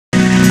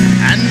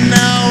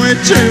it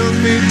chills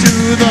me to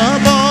the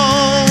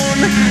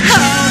bone.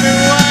 How do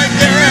I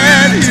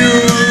get you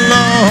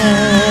alone?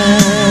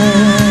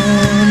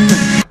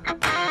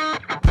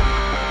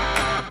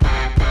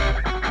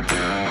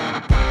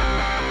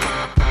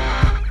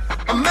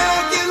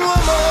 American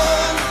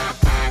woman,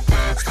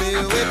 stay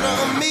away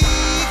from me.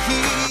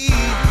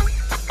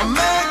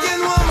 American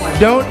woman.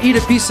 Don't eat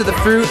a piece of the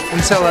fruit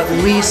until at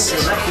least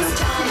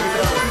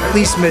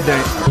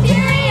midnight.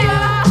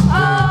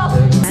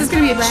 This is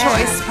gonna be a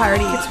choice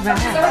party. It's rad.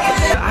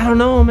 I don't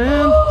know, man. I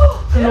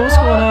don't know what's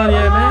going on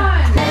yet,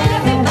 man.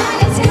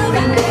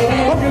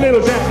 Funky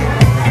little Jack.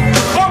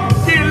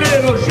 Funky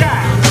little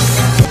Jack.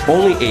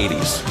 Only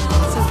 80s.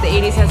 Since the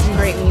 80s has some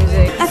great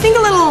music. I think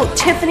a little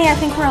Tiffany, I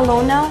Think We're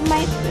Alone Now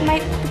might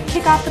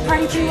kick off the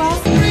party pretty well.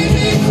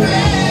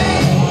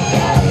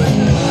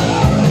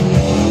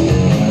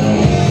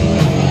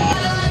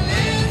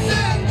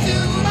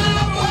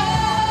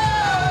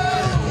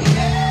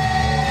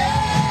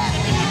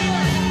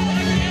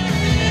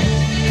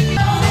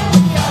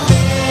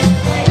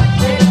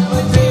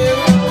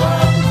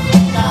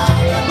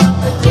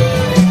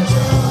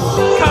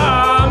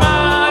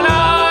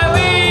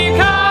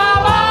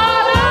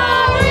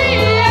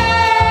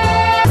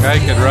 I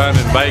could run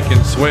and bike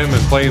and swim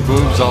and play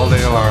boobs all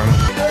day long.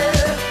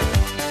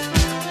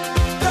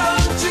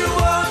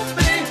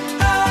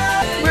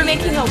 We're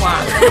making a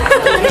walk.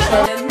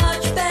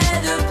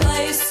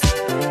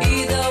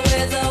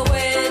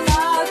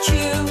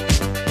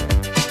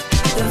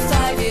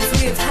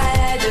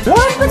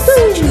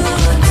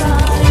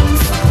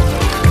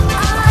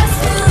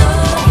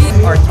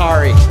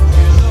 Atari.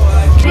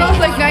 Smells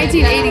like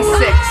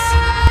 1986.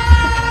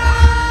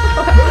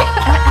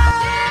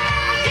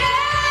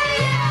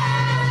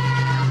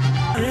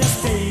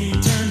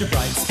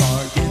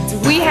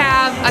 We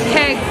have a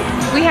keg,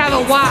 we have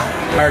a wok.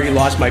 I already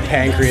lost my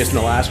pancreas in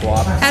the last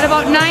walk. At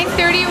about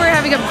 9:30, we're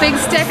having a big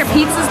stack of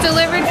pizzas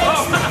delivered.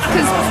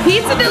 Because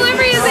pizza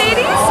delivery is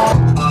 80s.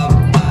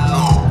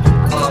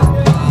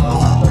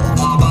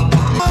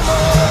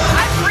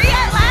 I'm free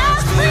at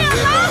last! Free at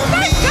last!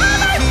 Thank God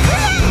I'm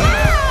free at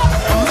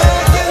last!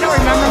 I don't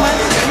remember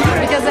much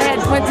because I had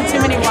went to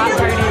too many wok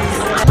parties.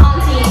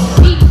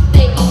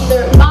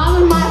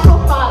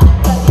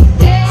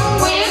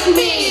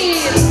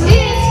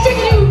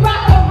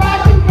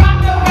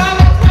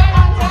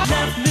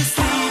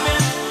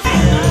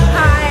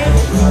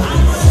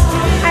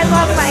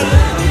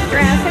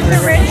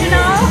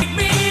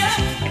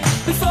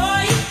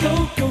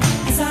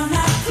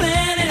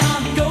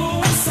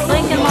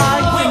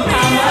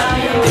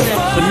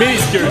 Mini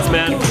skirts,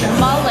 man.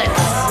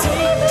 Mullets.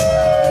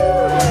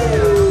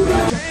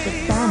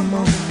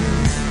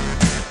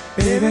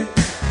 Baby,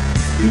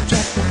 you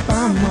dropped the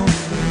bomb on me.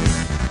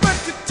 But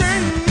you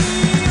turn me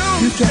on.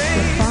 You dropped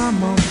the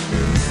bomb on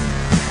me.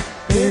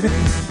 Baby.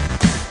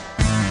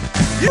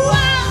 You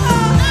are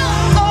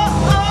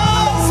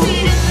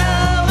sweet as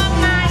love of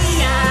my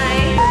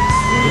eye.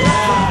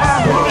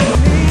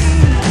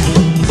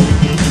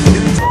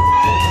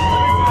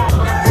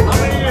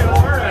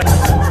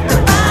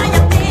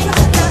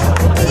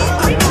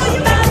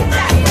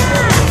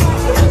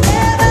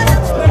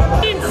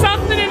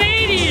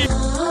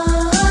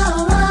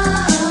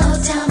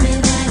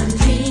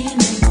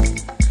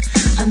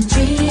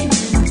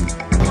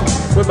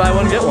 Buy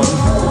one, get one.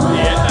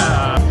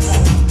 Yeah.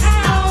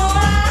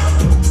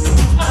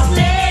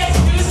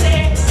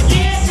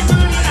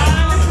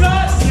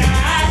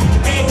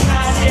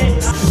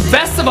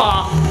 Best of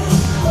all,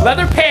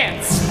 leather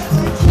pants.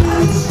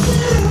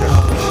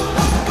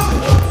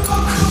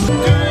 Do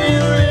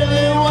you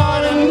really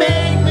want to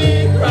make me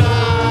cry?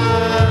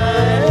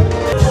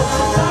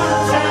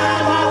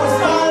 Sometime I was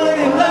falling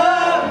in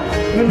love,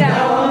 but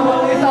now I'm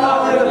only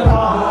falling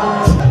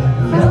apart.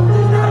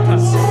 Nothing I can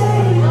say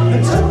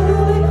until you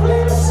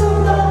eclipse of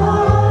the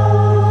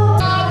heart.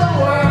 The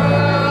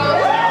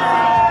world,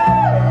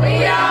 we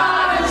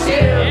are the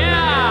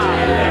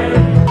children.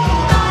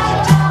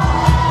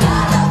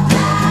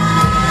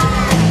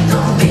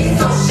 Don't be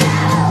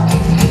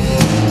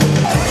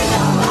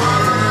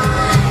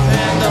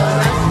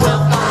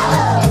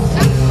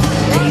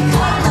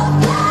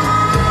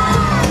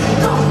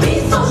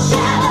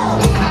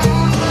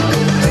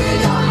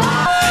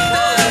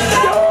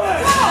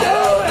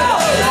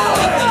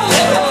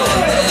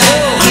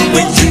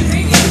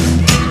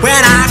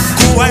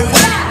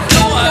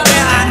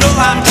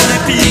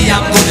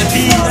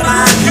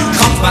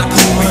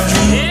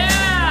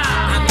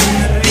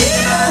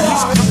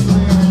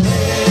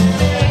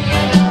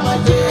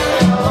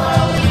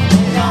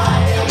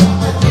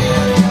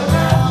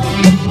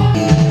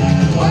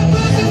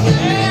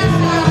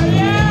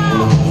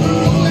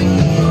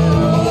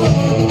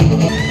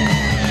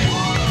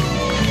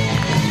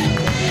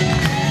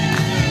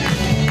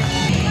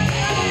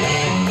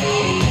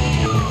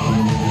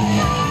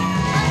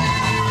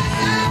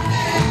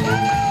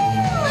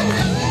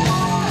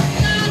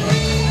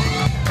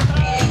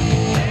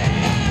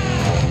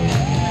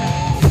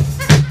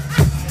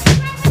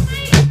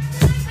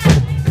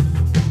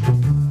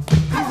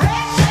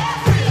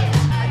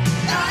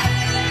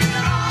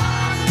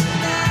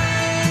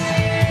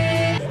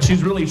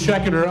she's really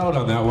checking her out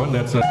on that one.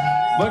 That's a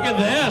look at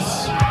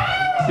this.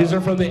 These are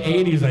from the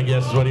 80s, I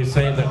guess, is what he's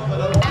saying.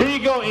 Here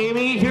you go,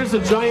 Amy. Here's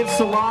a giant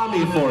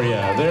salami for you.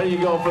 There you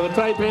go for the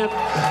tight pants.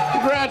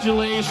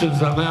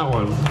 Congratulations on that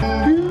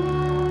one.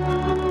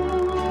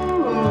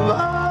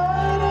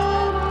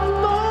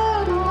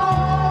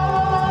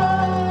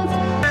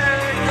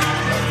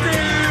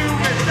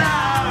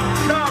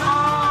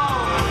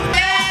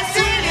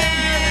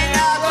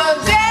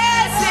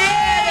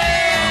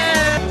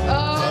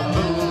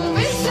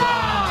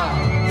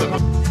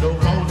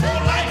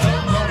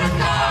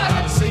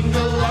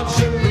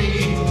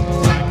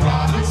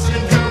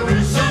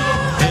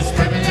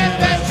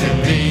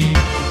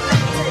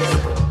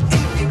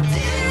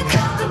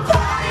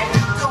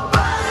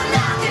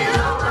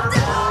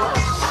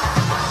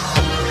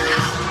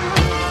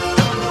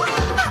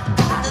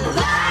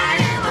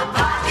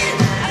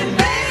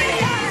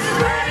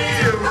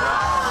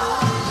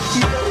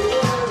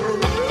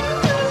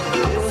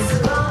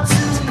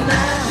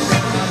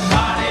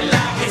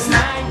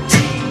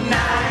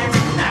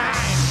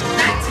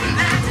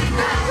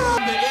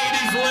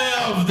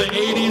 The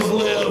 80s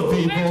live,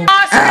 people.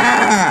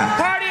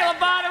 Awesome! Party La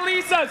Bada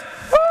Lisa's!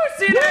 Woo!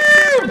 See you next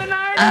year for the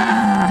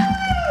 90s!